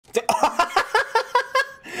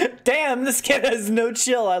Damn, this kid has no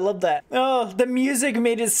chill. I love that. Oh, the music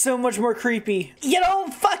made it so much more creepy. You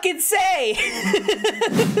don't fucking say!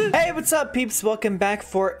 Hey, what's up, peeps? Welcome back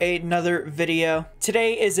for another video.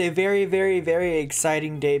 Today is a very, very, very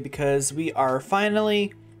exciting day because we are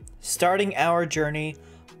finally starting our journey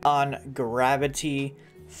on Gravity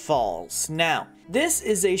Falls. Now, this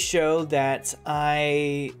is a show that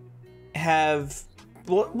I was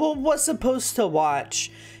supposed to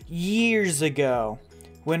watch years ago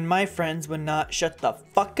when my friends would not shut the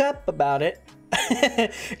fuck up about it.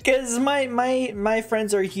 Because my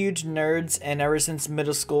friends are huge nerds, and ever since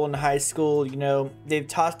middle school and high school, you know, they've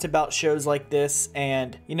talked about shows like this.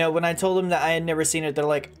 And you know, when I told them that I had never seen it, they're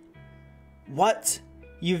like, what?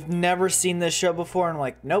 You've never seen this show before? And I'm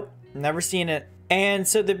like, nope, never seen it. And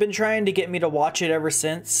so they've been trying to get me to watch it ever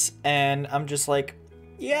since, and I'm just like,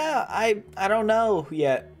 yeah, I don't know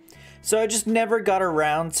yet. So I just never got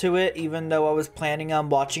around to it, even though I was planning on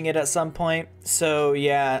watching it at some point. So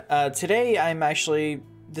yeah, today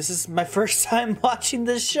this is my first time watching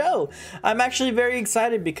this show. I'm actually very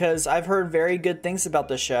excited because I've heard very good things about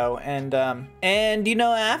the show. And you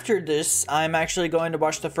know, after this, I'm actually going to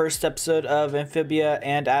watch the first episode of Amphibia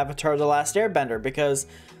and Avatar: The Last Airbender, because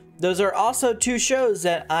those are also two shows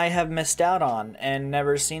that I have missed out on and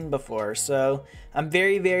never seen before. So I'm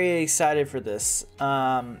very, very excited for this.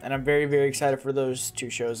 And I'm very, very excited for those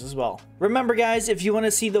two shows as well. Remember, guys, if you want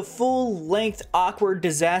to see the full-length awkward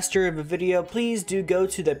disaster of a video, please do go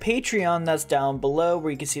to the Patreon that's down below,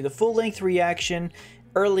 where you can see the full-length reaction,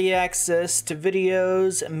 early access to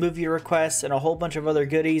videos, movie requests, and a whole bunch of other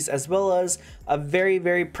goodies, as well as a very,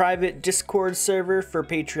 very private Discord server for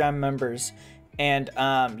Patreon members and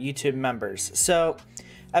YouTube members. So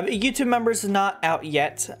YouTube members is not out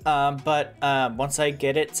yet, but once I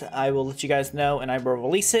get it, I will let you guys know and I will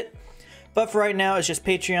release it. But for right now, it's just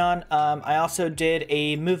Patreon. I also did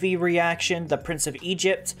a movie reaction, The Prince of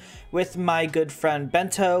Egypt, with my good friend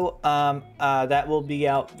Bento. That will be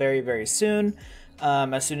out very, very soon,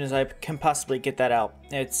 as soon as I can possibly get that out.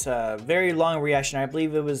 It's a very long reaction. I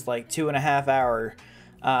believe it was like 2.5 hour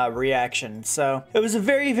reaction. So it was a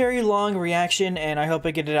very, very long reaction, and I hope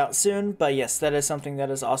I get it out soon. But yes, that is something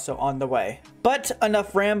that is also on the way. But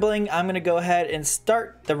enough rambling, I'm gonna go ahead and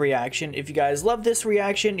start the reaction. If you guys love this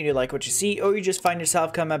reaction and you like what you see, or you just find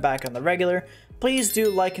yourself coming back on the regular, please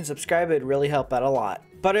do like and subscribe. It'd really help out a lot.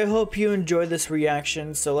 But I hope you enjoy this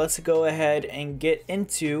reaction, so let's go ahead and get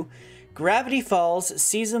into Gravity Falls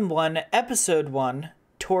Season 1, Episode 1,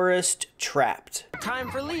 Tourist Trapped.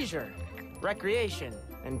 Time for leisure, recreation,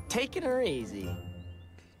 and taking her easy.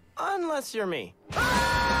 Unless you're me.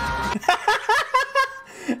 That's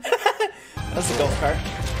a golf cart.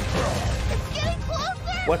 It's getting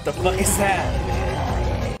closer! What the fuck is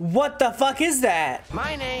that? What the fuck is that?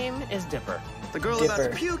 My name is Dipper. The girl Dipper.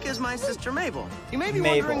 about to puke is my sister Mabel. You may be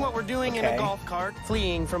Mabel. wondering what we're doing in Okay. a golf cart,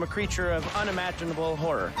 fleeing from a creature of unimaginable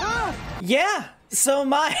horror. Yeah, so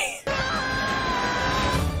am I.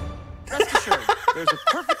 Rest assured, there's a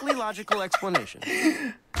perfectly logical explanation.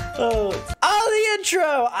 Oh, the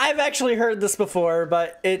intro! I've actually heard this before,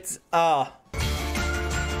 but it's, Woo!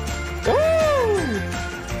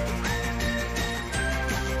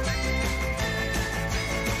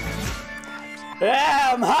 Yeah,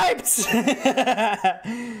 I'm hyped!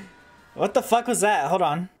 What the fuck was that? Hold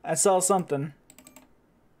on. I saw something.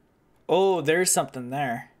 Oh, there's something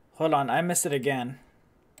there. Hold on, I missed it again.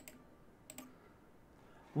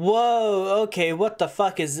 Whoa, okay, what the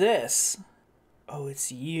fuck is this? Oh,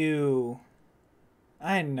 it's you.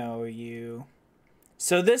 I know you.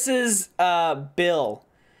 So this is Bill.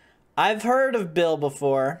 I've heard of Bill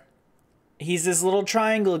before. He's this little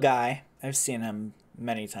triangle guy. I've seen him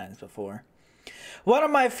many times before. One of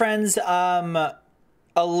my friends,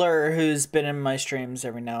 Allure, who's been in my streams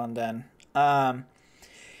every now and then,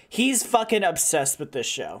 he's fucking obsessed with this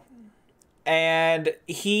show. And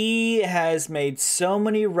he has made so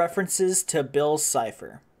many references to Bill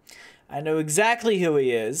Cipher. I know exactly who he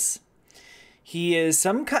is. He is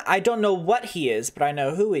some kind... I don't know what he is, but I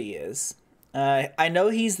know who he is. I know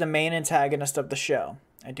he's the main antagonist of the show.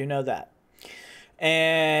 I do know that.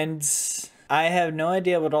 And I have no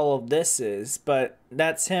idea what all of this is, but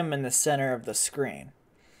that's him in the center of the screen.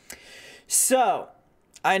 So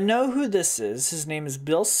I know who this is. His name is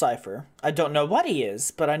Bill Cipher. I don't know what he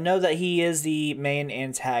is, but I know that he is the main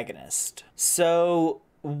antagonist. So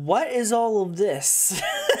what is all of this?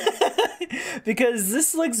 Because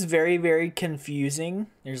this looks very, very confusing.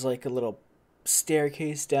 There's like a little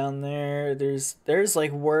staircase down there. There's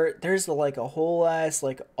like a whole ass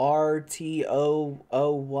like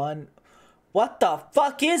RTO01. What the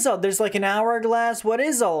fuck is all? There's like an hourglass. What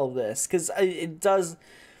is all of this? Because it does.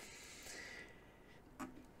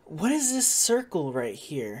 What is this circle right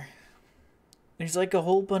here? There's like a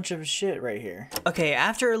whole bunch of shit right here. Okay,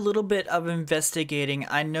 after a little bit of investigating,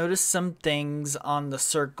 I noticed some things on the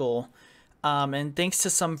circle. And thanks to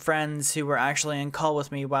some friends who were actually in call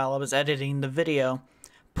with me while I was editing the video,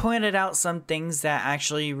 pointed out some things that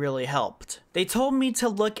actually really helped. They told me to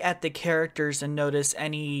look at the characters and notice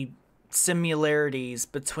any similarities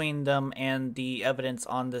between them and the evidence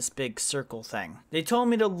on this big circle thing. They told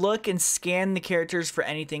me to look and scan the characters for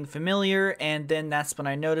anything familiar, and then that's when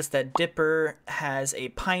I noticed that Dipper has a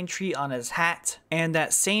pine tree on his hat, and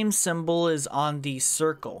that same symbol is on the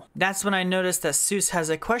circle. That's when I noticed that Seuss has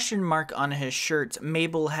a question mark on his shirt,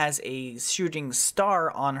 Mabel has a shooting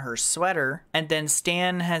star on her sweater, and then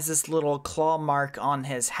Stan has this little claw mark on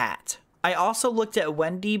his hat. I also looked at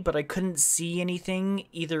Wendy, but I couldn't see anything.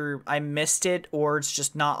 Either I missed it or it's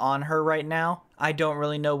just not on her right now. I don't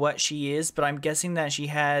really know what she is, but I'm guessing that she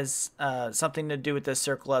has something to do with this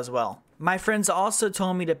circle as well. My friends also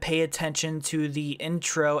told me to pay attention to the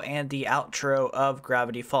intro and the outro of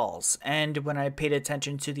Gravity Falls. And when I paid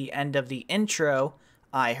attention to the end of the intro,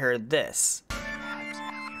 I heard this.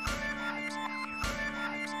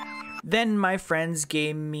 Then my friends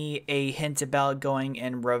gave me a hint about going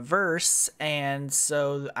in reverse, and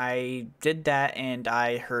so I did that and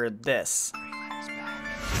I heard this.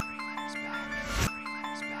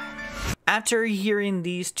 After hearing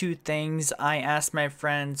these two things, I asked my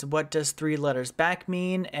friends, what does 3 letters back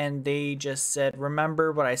mean? And they just said,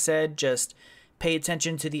 remember what I said, just pay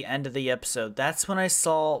attention to the end of the episode. That's when I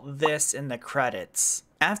saw this in the credits.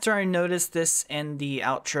 After I noticed this in the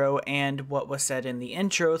outro and what was said in the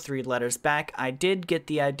intro, 3 letters back, I did get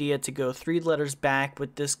the idea to go 3 letters back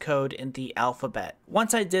with this code in the alphabet.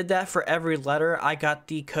 Once I did that for every letter, I got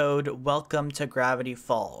the code Welcome to Gravity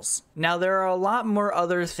Falls. Now there are a lot more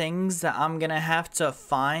other things that I'm gonna have to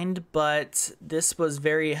find, but this was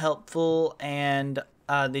very helpful, and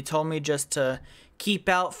they told me just to keep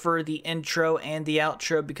out for the intro and the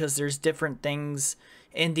outro because there's different things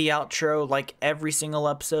in the outro like every single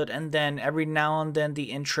episode, and then every now and then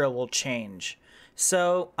the intro will change.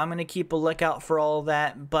 So I'm gonna keep a lookout for all of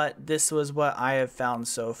that, but this was what I have found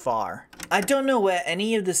so far. I don't know what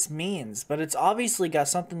any of this means, but it's obviously got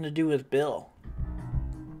something to do with Bill.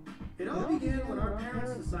 It all began when our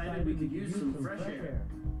parents decided we could use some fresh air.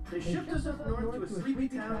 They shipped us up north to a sleepy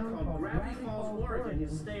town called Gravity Falls, Oregon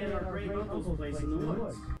to stay at our great uncle's place in the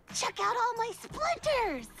woods. Check out all my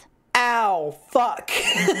splinters! Ow, fuck.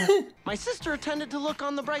 My sister tended to look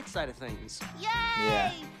on the bright side of things. Yay!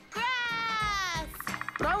 Yeah. Grass!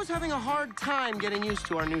 But I was having a hard time getting used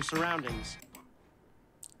to our new surroundings.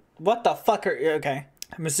 What the fuck are you? Okay.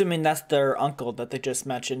 I'm assuming that's their uncle that they just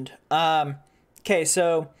mentioned. Okay,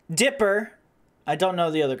 so Dipper, I don't know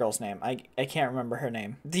the other girl's name. I can't remember her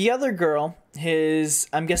name. The other girl,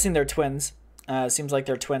 I'm guessing they're twins. Seems like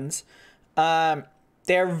they're twins.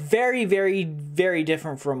 They're very, very, very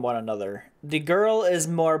different from one another. The girl is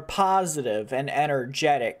more positive and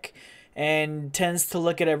energetic and tends to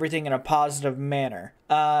look at everything in a positive manner.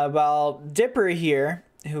 While Dipper here,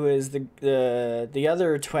 who is the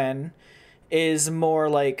other twin, is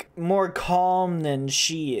more calm than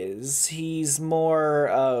she is. He's more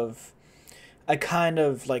of a kind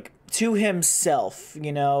of like to himself,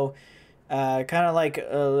 you know, kind of like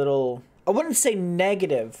a little, I wouldn't say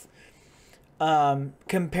negative,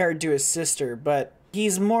 compared to his sister, but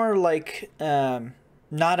he's more like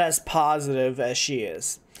not as positive as she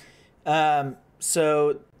is.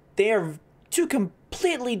 So they are two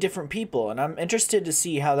completely different people, and I'm interested to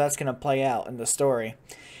see how that's gonna play out in the story.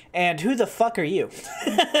 And who the fuck are you?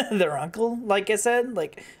 Their uncle, like I said?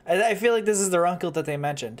 Like, I feel like this is their uncle that they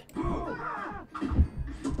mentioned.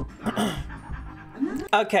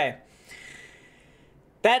 Okay.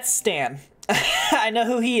 That's Stan. I know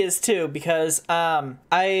who he is too, because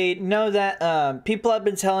I know that people have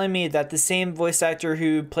been telling me that the same voice actor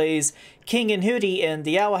who plays King and Hootie in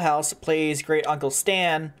The Owl House plays Great Uncle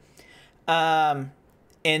Stan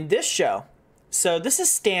in this show. So this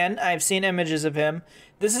is Stan. I've seen images of him.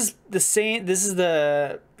 This is the same. This is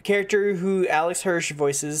the character who Alex Hirsch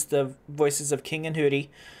voices, the voices of King and Hootie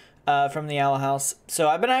from The Owl House. So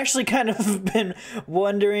I've been actually kind of been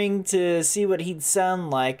wondering to see what he'd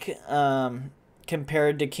sound like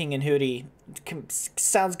compared to King and Hootie.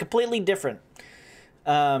 Sounds completely different.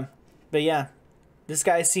 But yeah, this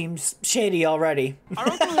guy seems shady already. Our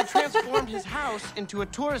uncle had transformed his house into a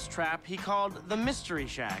tourist trap he called the Mystery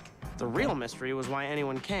Shack. The real mystery was why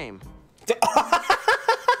anyone came.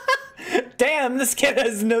 Damn, this kid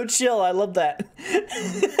has no chill. I love that.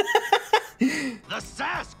 The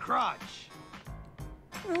Sass Crotch!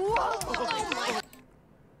 Whoa!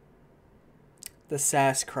 The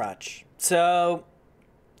sass crotch. So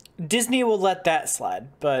Disney will let that slide,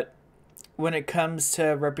 but when it comes to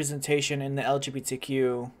representation in the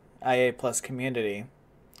LGBTQIA plus community.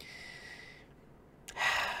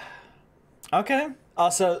 Okay.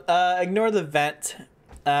 Also, ignore the vent.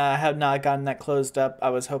 I have not gotten that closed up. I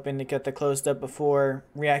was hoping to get that closed up before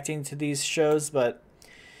reacting to these shows, but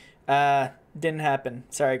didn't happen.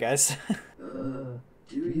 Sorry, guys. Do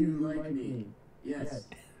you like me? Yes.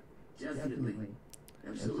 Definitely.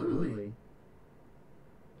 Absolutely.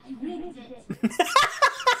 I rigged it.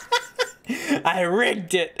 I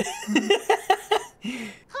rigged it.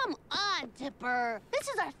 Come on, Dipper. This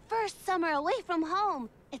is our first summer away from home.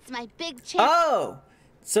 It's my big chance. Oh,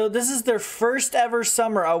 so this is their first ever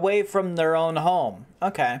summer away from their own home.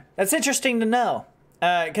 Okay, that's interesting to know.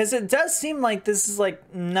 Because it does seem like this is like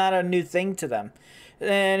not a new thing to them.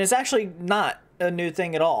 And it's actually not a new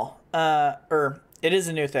thing at all. Or it is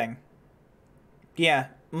a new thing. Yeah,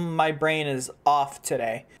 my brain is off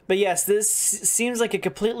today. But yes, this seems like a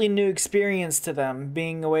completely new experience to them,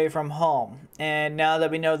 being away from home. And now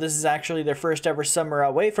that we know this is actually their first ever summer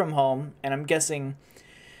away from home, and I'm guessing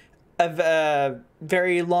a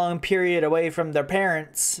very long period away from their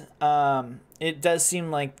parents, it does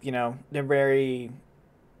seem like, you know, they're very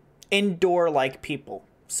indoor-like people.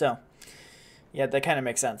 So, yeah, that kind of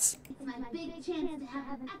makes sense. It's my big chance to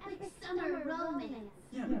have an epic summer romance.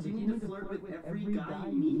 Yeah, but do you need to flirt with every guy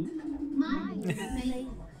you meet? Mine is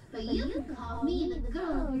amazing, but you can call me the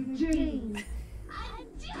girl of your dreams. I'm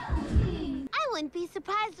joking. I wouldn't be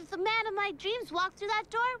surprised if the man of my dreams walked through that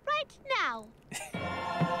door right now.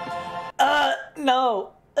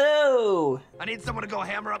 No. Oh. I need someone to go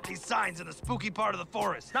hammer up these signs in the spooky part of the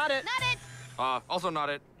forest. Not it. Not it. Also not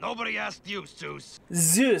it. Nobody asked you, Zeus.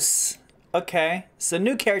 Zeus. Okay, so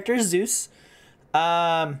new character, Zeus.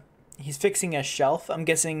 He's fixing a shelf. I'm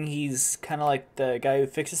guessing he's kind of like the guy who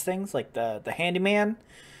fixes things, like the handyman,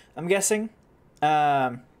 I'm guessing.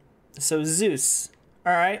 So Zeus.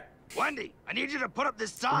 All right. Wendy, I need you to put up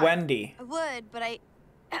this sign. Wendy. I would, but I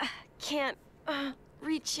can't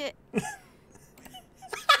reach it.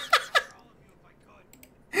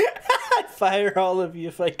 I'd fire all of you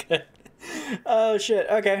if I could. Oh shit.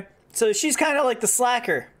 Okay. So she's kind of like the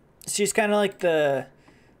slacker. She's kind of like the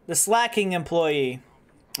slacking employee.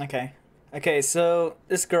 Okay. Okay, so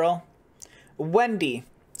this girl, Wendy.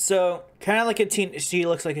 So kind of like she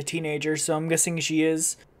looks like a teenager, so I'm guessing she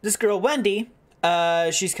is. This girl, Wendy,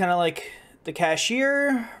 she's kind of like the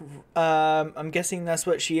cashier. I'm guessing that's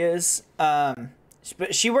what she is. But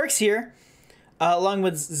she works here, along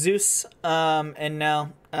with Zeus, and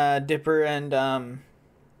now Dipper and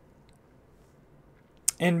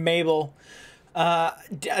Mabel.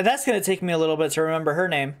 That's gonna take me a little bit to remember her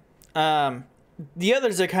name. The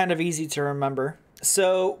others are kind of easy to remember.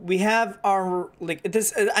 So we have our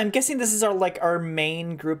this. I'm guessing this is our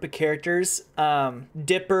main group of characters.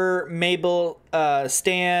 Dipper, Mabel,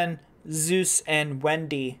 Stan, Zeus, and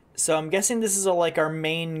Wendy. So I'm guessing this is our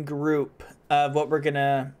main group of what we're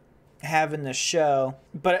gonna have in the show.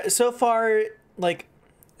 But so far,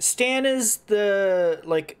 Stan is the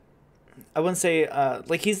I wouldn't say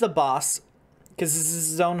he's the boss, because this is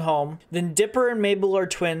his own home. Then Dipper and Mabel are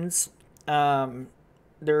twins.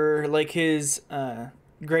 They're like his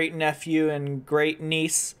great nephew and great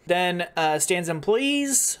niece. Then Stan's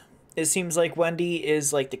employees. It seems like Wendy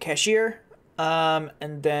is like the cashier.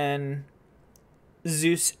 And then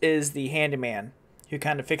Zeus is the handyman who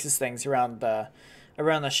kind of fixes things around the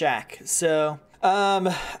shack. So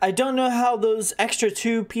I don't know how those extra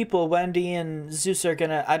two people, Wendy and Zeus,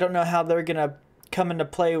 I don't know how they're gonna come into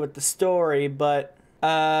play with the story, but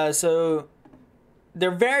so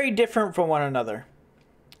they're very different from one another.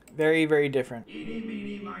 Very, very different. Eeny,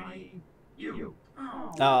 meeny, miny, you.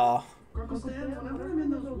 Oh. Uncle Stan, whenever I'm in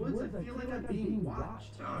those woods, I feel like I'm being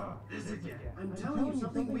watched. This again. I'm telling you,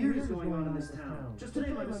 something weird is going on in this town. Just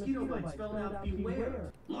today, my mosquito bite spelled out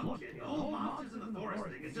beware. Look, kid, the whole monsters in the forest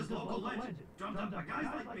thing is just local legend, drummed up by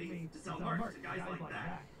guys like me to sell merch to guys like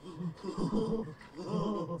that. So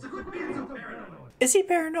quit being so paranoid. Is he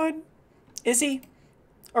paranoid? Is he?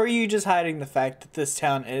 Or are you just hiding the fact that this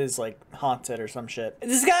town is haunted or some shit?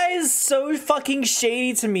 This guy is so fucking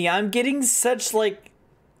shady to me. I'm getting such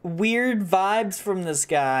weird vibes from this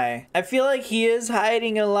guy. I feel like he is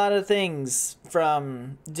hiding a lot of things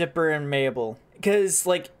from Dipper and Mabel. Because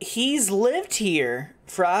he's lived here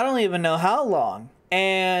for I don't even know how long.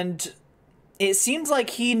 And it seems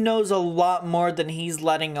like he knows a lot more than he's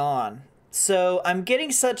letting on. So I'm getting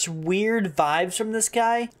such weird vibes from this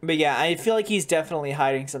guy. But yeah, I feel like he's definitely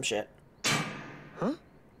hiding some shit. Huh?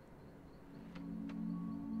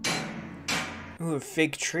 Ooh, a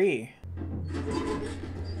fig tree.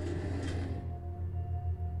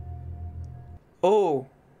 Oh.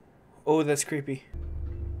 Oh, that's creepy.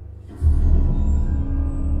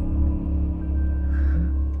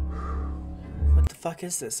 What the fuck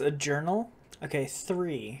is this? A journal? Okay,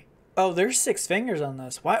 3. Oh, there's 6 fingers on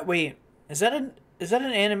this. What? Wait, is that an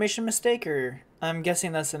animation mistake, or I'm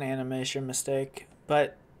guessing that's an animation mistake?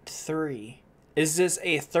 But 3. Is this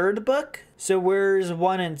a 3rd book? So where's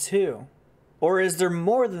 1 and 2? Or is there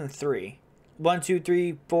more than 3? 1, 2,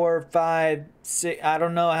 3, 4, 5, 6. I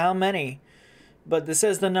don't know how many. But this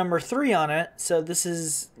says the number 3 on it, so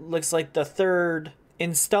this looks like the 3rd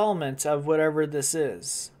installment of whatever this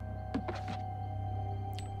is.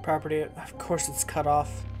 Property, of course it's cut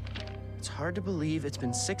off. It's hard to believe it's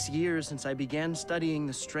been 6 years since I began studying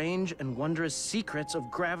the strange and wondrous secrets of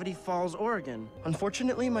Gravity Falls, Oregon.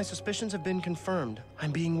 Unfortunately, my suspicions have been confirmed.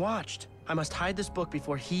 I'm being watched. I must hide this book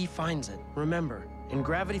before he finds it. Remember, in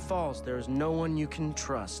Gravity Falls, there is no one you can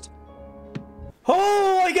trust.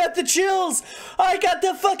 Oh, I got the chills! I got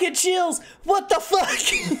the fucking chills! What the fuck?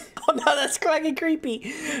 Oh no, that's fucking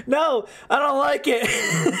creepy. No, I don't like it.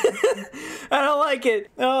 I don't like it.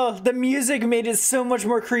 Oh, the music made it so much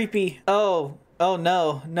more creepy. Oh, oh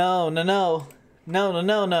no, no, no, no. No, no,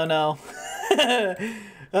 no, no, no.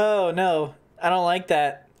 Oh no, I don't like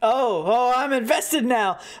that. Oh, I'm invested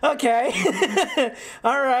now. Okay.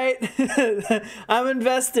 All right. I'm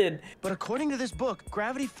invested. But according to this book,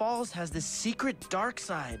 Gravity Falls has this secret dark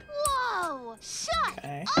side. Whoa! Shut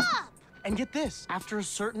up! And get this, after a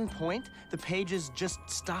certain point, the pages just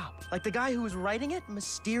stop. Like the guy who was writing it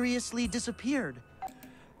mysteriously disappeared.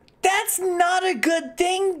 That's not a good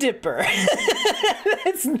thing, Dipper.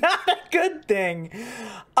 That's not a good thing.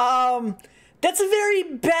 That's a very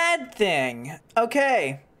bad thing.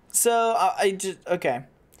 Okay. So, okay.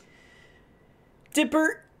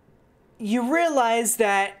 Dipper, you realize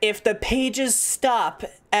that if the pages stop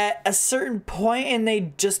at a certain point and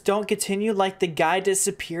they just don't continue, like the guy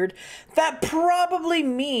disappeared, that probably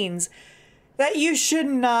means that you should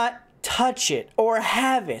not touch it or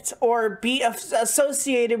have it or be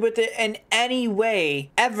associated with it in any way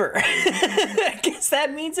ever. Because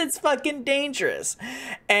that means it's fucking dangerous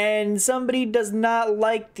and somebody does not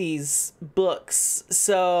like these books,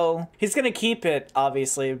 so he's gonna keep it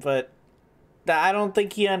obviously, but I don't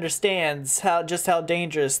think he understands how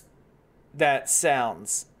dangerous that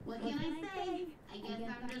sounds. What can I say? I guess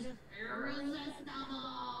I'm just irresistible.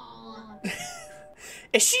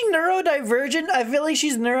 Is she neurodivergent? I feel like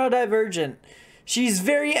she's neurodivergent. She's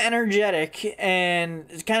very energetic, and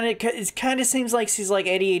it kind of seems like she's like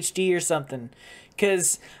ADHD or something.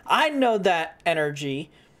 Cause I know that energy.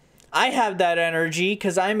 I have that energy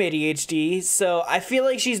because I'm ADHD. So I feel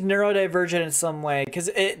like she's neurodivergent in some way. Cause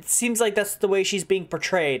it seems like that's the way she's being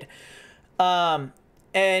portrayed. And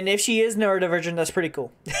if she is neurodivergent, that's pretty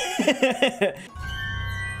cool.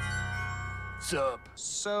 Sup?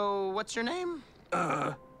 So, what's your name?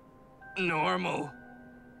 Normal.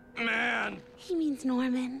 Man, He means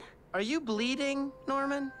Norman. Are you bleeding,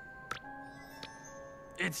 Norman?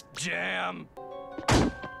 it's jam.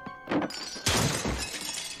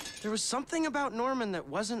 There was something about Norman that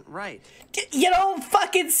wasn't right. You don't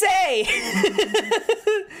fucking say.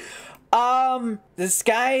 This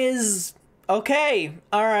guy is okay.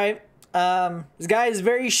 All right. This guy is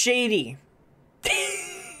very shady.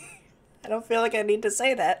 I don't feel like I need to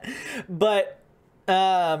say that, but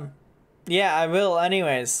yeah, I will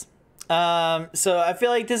anyways. So I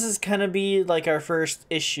feel like this is gonna be like our first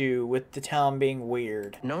issue with the town being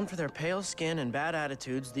weird. Known for their pale skin and bad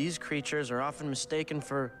attitudes, these creatures are often mistaken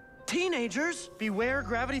for teenagers. Beware,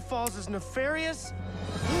 Gravity Falls is nefarious.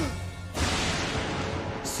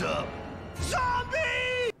 Sup?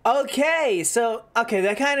 Okay, so, okay,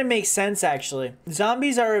 that kind of makes sense, actually.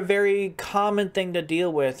 Zombies are a very common thing to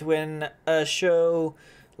deal with when a show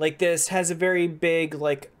like this has a very big,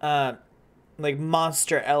 like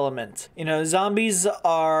monster element. You know, zombies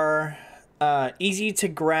are easy to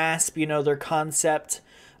grasp, you know, their concept.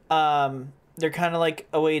 They're kind of like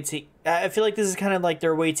a way to... I feel like this is kind of like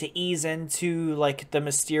their way to ease into, like, the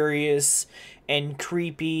mysterious and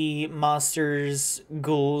creepy monsters,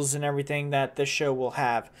 ghouls, and everything that the show will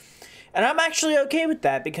have. And I'm actually okay with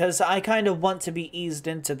that because I kind of want to be eased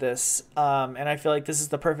into this. And I feel like this is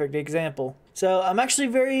the perfect example. So I'm actually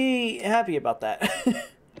very happy about that.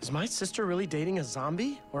 Is my sister really dating a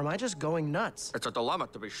zombie? Or am I just going nuts? It's a dilemma,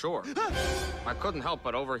 to be sure. I couldn't help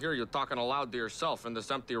but overhear you talking aloud to yourself in this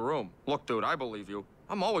empty room. Look, dude, I believe you.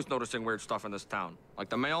 I'm always noticing weird stuff in this town. Like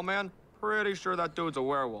the mailman, pretty sure that dude's a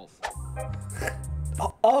werewolf.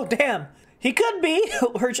 Oh, damn. He could be,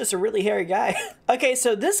 or just a really hairy guy. Okay,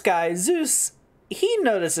 so this guy, Zeus, he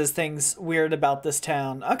notices things weird about this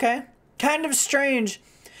town. Okay. Kind of strange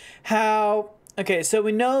how... Okay, so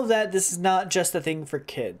we know that this is not just a thing for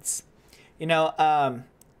kids. You know, I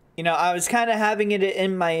was kind of having it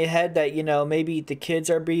in my head that, you know, maybe the kids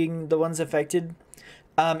are being the ones affected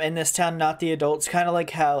in this town, not the adults. Kind of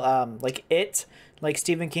like how, like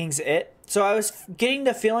Stephen King's It. So I was getting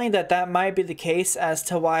the feeling that that might be the case as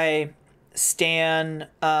to why Stan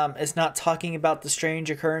is not talking about the strange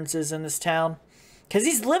occurrences in this town. Because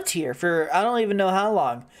he's lived here for I don't even know how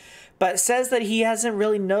long. But says that he hasn't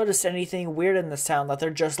really noticed anything weird in this town, that they're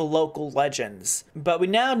just local legends. But we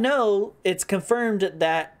now know it's confirmed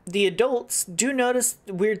that the adults do notice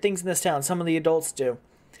weird things in this town. Some of the adults do.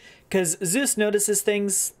 Because Zeus notices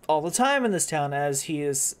things all the time in this town, as he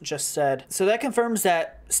has just said. So that confirms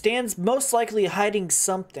that Stan's most likely hiding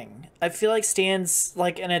something. I feel like Stan's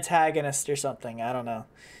like an antagonist or something. I don't know.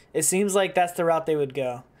 It seems like that's the route they would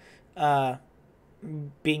go.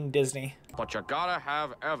 Being Disney. But you gotta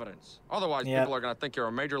have evidence. Otherwise, people are gonna think you're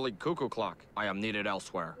a major league cuckoo clock. I am needed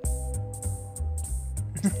elsewhere.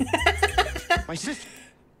 My sister.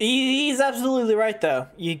 He's absolutely right, though.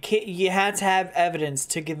 You had to have evidence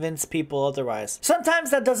to convince people otherwise.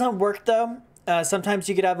 Sometimes that doesn't work, though. Sometimes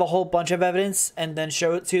you could have a whole bunch of evidence and then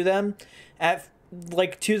show it to them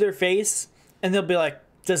to their face, and they'll be like,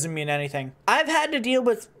 doesn't mean anything. I've had to deal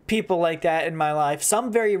with people like that in my life,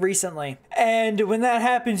 some very recently. And when that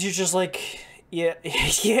happens, you're just like, yeah,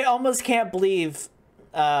 you almost can't believe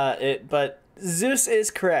it. But Zeus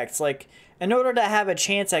is correct. Like, in order to have a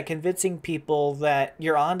chance at convincing people that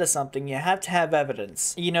you're onto something, you have to have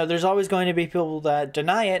evidence. You know, there's always going to be people that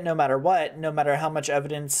deny it no matter what, no matter how much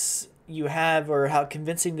evidence you have or how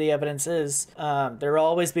convincing the evidence is. There will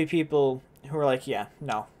always be people who are like, yeah,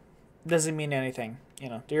 no, doesn't mean anything. You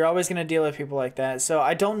know, you're always going to deal with people like that. So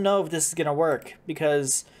I don't know if this is going to work,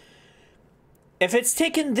 because if it's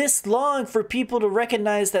taken this long for people to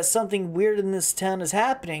recognize that something weird in this town is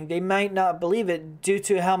happening, they might not believe it due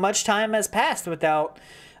to how much time has passed without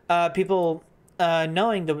people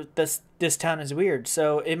knowing that this town is weird.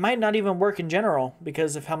 So it might not even work in general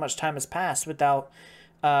because of how much time has passed without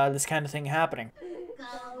this kind of thing happening.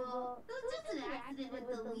 Gobble. It was just an accident with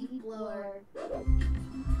the leaf blower.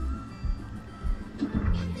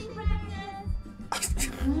 Kissing practice.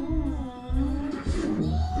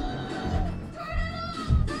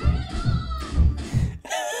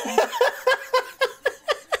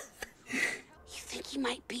 He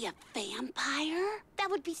might be a vampire? That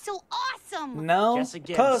would be so awesome! No, Guess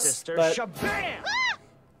again, close, sister. but Shabam!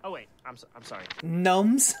 Oh wait, I'm sorry.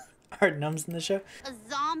 gnomes are gnomes in the show. A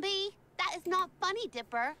zombie? That is not funny,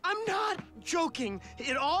 Dipper. I'm not joking.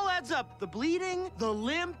 It all adds up. The bleeding, the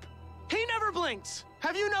limp. He never blinks.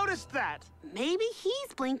 Have you noticed that? Maybe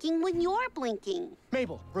he's blinking when you're blinking.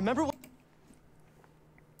 Mabel, remember what?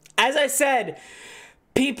 As I said,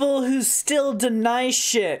 people who still deny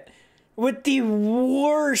shit with the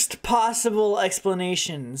worst possible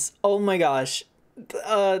explanations. Oh my gosh.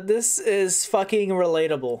 This is fucking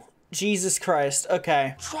relatable. Jesus Christ.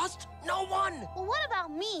 Okay. Trust no one. Well, what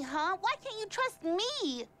about me, huh? Why can't you trust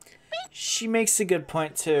me? She makes a good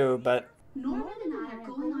point too, but... Norman and I are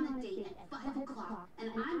going on a date at 5 o'clock, and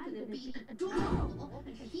I'm gonna be adorable,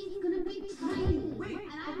 and he's gonna be tiny. And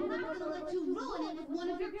I'm not gonna let you ruin it with one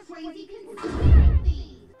of your crazy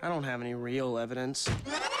conspiracies. I don't have any real evidence.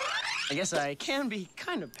 I guess I can be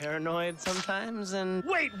kind of paranoid sometimes, and...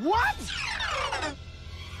 Wait, what?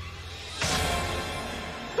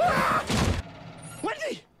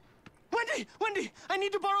 Wendy! Wendy! Wendy! I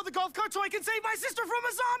need to borrow the golf cart so I can save my sister from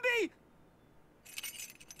a zombie!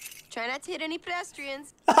 Try not to hit any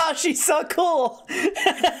pedestrians. Oh, she's so cool.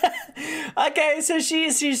 Okay, so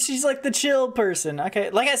she's like the chill person. Okay,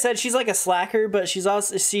 like I said, she's like a slacker, but she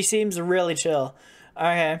seems really chill.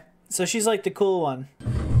 Okay, so she's like the cool one.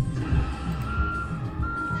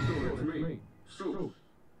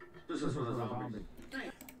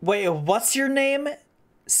 Wait, what's your name?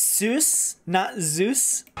 Zeus, not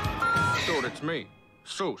Zeus? Dude, it's me.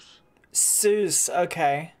 Zeus. Zeus,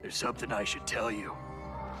 okay. There's something I should tell you.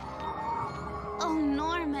 Oh,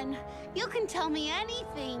 Norman, you can tell me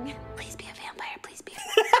anything. Please be a vampire, please be a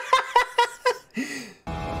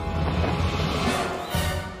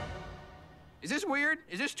Is this weird?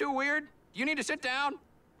 Is this too weird? Do you need to sit down?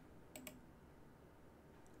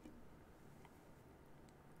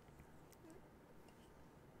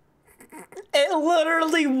 It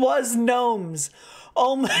literally was gnomes.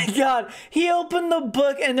 Oh my god. He opened the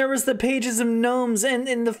book and there was the pages of gnomes, and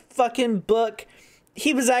in the fucking book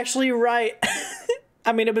he was actually right.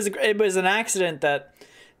 I mean, it was an accident that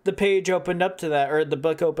the page opened up to that, or the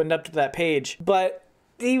book opened up to that page. But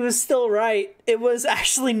he was still right. It was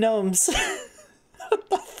actually gnomes. What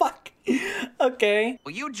the fuck? Okay.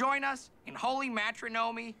 Will you join us in holy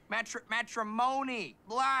matrimony? Matrimony.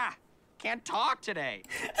 Blah. Can't talk today.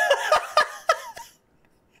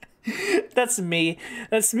 That's me.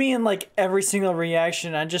 That's me in like every single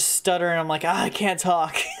reaction. I just stutter and I'm like, I can't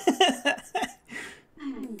talk. I'm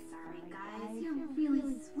sorry, guys. You're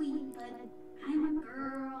really sweet, but I'm a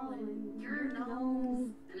girl and you're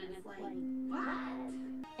nose. And it's like,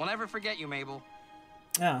 what? We'll never forget you, Mabel.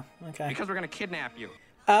 Oh, okay. Because we're gonna kidnap you.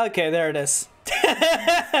 Okay, there it is.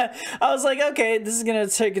 I was like, okay, this is gonna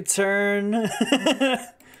take a turn.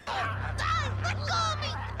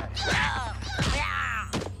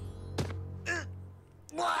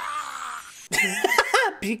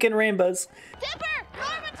 Peeking rainbows. Dipper!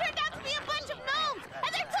 Norman turned out to be a bunch of gnomes,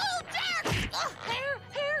 and they're total jerks! Ugh,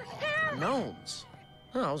 hair. Gnomes?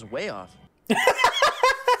 Oh, I was way off.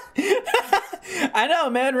 I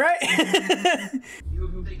know, man, right?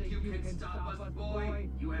 You think you can stop us, boy?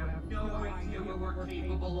 You have no idea what we're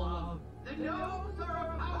capable of. The gnomes are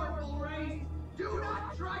a powerful race. Do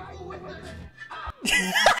not trifle with them.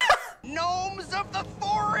 Gnomes of the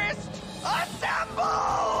forest,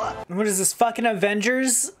 assemble! What is this, fucking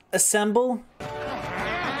Avengers Assemble?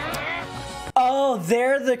 Oh,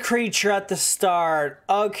 they're the creature at the start.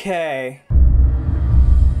 Okay.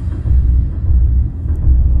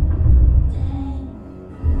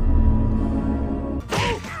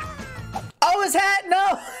 Oh, his hat!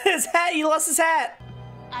 No! His hat! He lost his hat!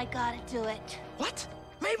 I gotta do it. What?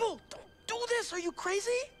 Mabel, don't do this. Are you crazy?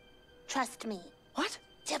 Trust me. What?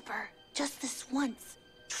 Dipper, just this once.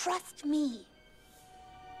 Trust me.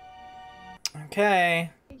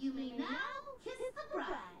 Okay. You may now kiss the bride.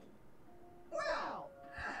 Well,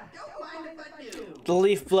 don't mind if I do. The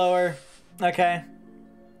leaf blower. Okay.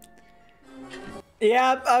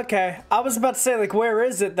 Yeah, okay. I was about to say, like, where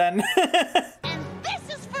is it then? And this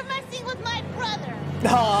is for messing with my brother.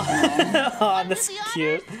 Oh, oh, that's the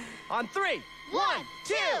cute. On 3. 1,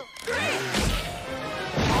 2, 3.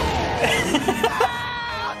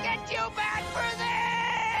 I'll get you back for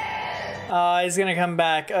this. Oh, he's gonna come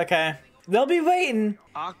back. Okay. They'll be waiting.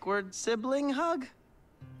 Awkward sibling hug?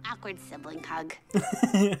 Awkward sibling hug.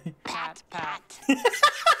 Pat, pat.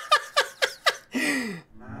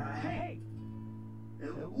 Hey!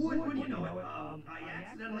 Wouldn't you know it? I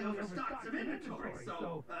accidentally overstocked some inventory,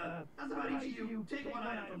 so, how's about each of you take one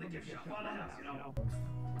item from the gift shop on the house, you know?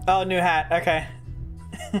 Oh, new hat. Okay.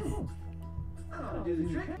 I'll do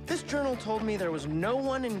the trick. This journal told me there was no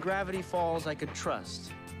one in Gravity Falls I could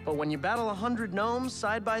trust. But when you battle 100 gnomes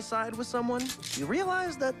side by side with someone, you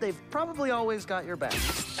realize that they've probably always got your back.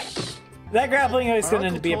 That grappling is Our going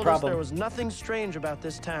uncle to be a told us problem. there was nothing strange about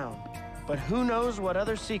this town. But who knows what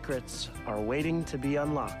other secrets are waiting to be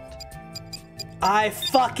unlocked. I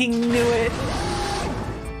fucking knew it.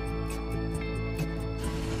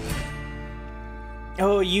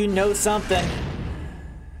 Oh, you know something.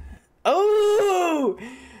 Oh!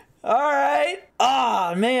 Alright.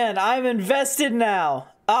 Ah, man, I'm invested now.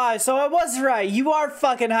 Ah, so I was right. You are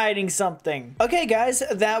fucking hiding something. Okay, guys,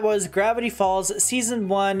 that was Gravity Falls Season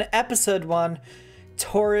 1, Episode 1,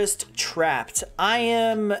 Tourist Trapped. I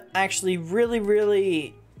am actually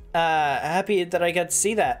really happy that I got to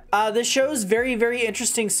see that. This show is very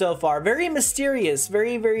interesting so far. Very mysterious.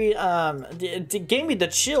 Very it gave me the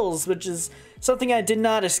chills, which is something I did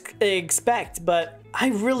not expect, but I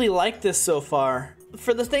really like this so far.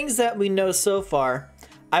 For the things that we know so far,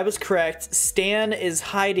 I was correct. Stan is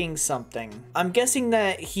hiding something. I'm guessing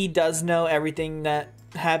that he does know everything that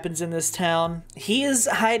happens in this town. He is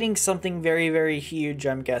hiding something very huge,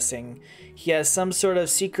 I'm guessing. He has some sort of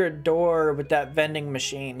secret door with that vending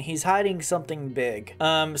machine. He's hiding something big.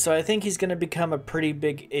 So I think he's gonna become a pretty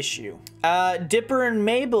big issue. Dipper and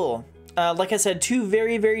Mabel. Like I said, two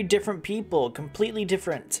very different people, completely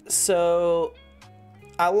different. So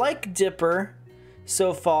I like Dipper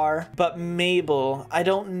so far, but Mabel, I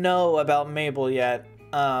don't know about Mabel yet.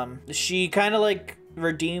 She kind of like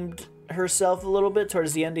redeemed herself a little bit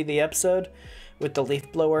towards the end of the episode with the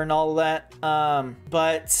leaf blower and all that.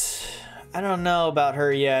 But I don't know about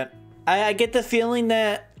her yet. I get the feeling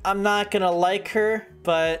that I'm not gonna like her,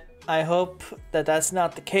 but I hope that that's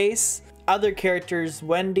not the case. Other characters,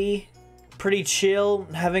 Wendy, pretty chill.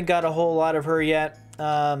 Haven't got a whole lot of her yet,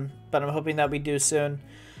 but I'm hoping that we do soon.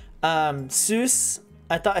 Zeus,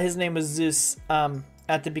 I thought his name was Zeus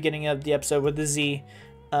at the beginning of the episode with the Z,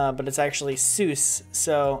 but it's actually Zeus,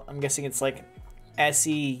 so I'm guessing it's like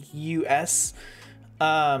S-E-U-S.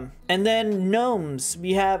 And then gnomes.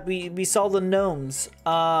 We saw the gnomes.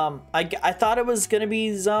 I thought it was gonna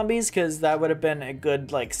be zombies because that would have been a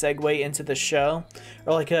good like segue into the show,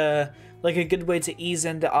 or like a good way to ease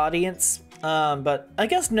into audience. But I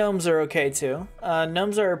guess gnomes are okay too.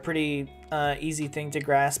 Gnomes are a pretty easy thing to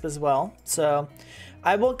grasp as well, so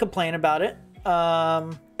I won't complain about it.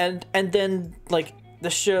 And then like the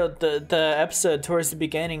show, the episode towards the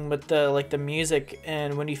beginning with the music,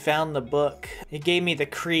 and when he found the book, it gave me the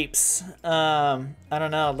creeps. I don't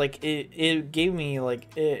know, like it gave me like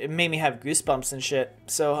it made me have goosebumps and shit.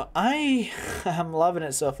 So I'm loving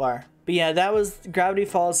it so far. But yeah, that was Gravity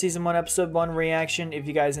Falls Season 1 Episode 1 reaction. If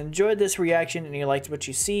you guys enjoyed this reaction and you liked what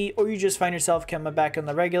you see, or you just find yourself coming back on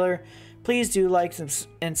the regular, please do like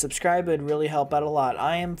and subscribe. It would really help out a lot.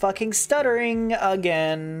 I am fucking stuttering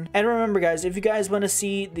again. And remember guys, if you guys want to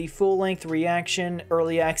see the full-length reaction,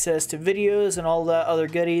 early access to videos, and all the other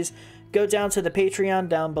goodies, go down to the Patreon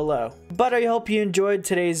down below. But I hope you enjoyed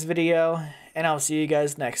today's video, and I'll see you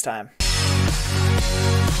guys next time.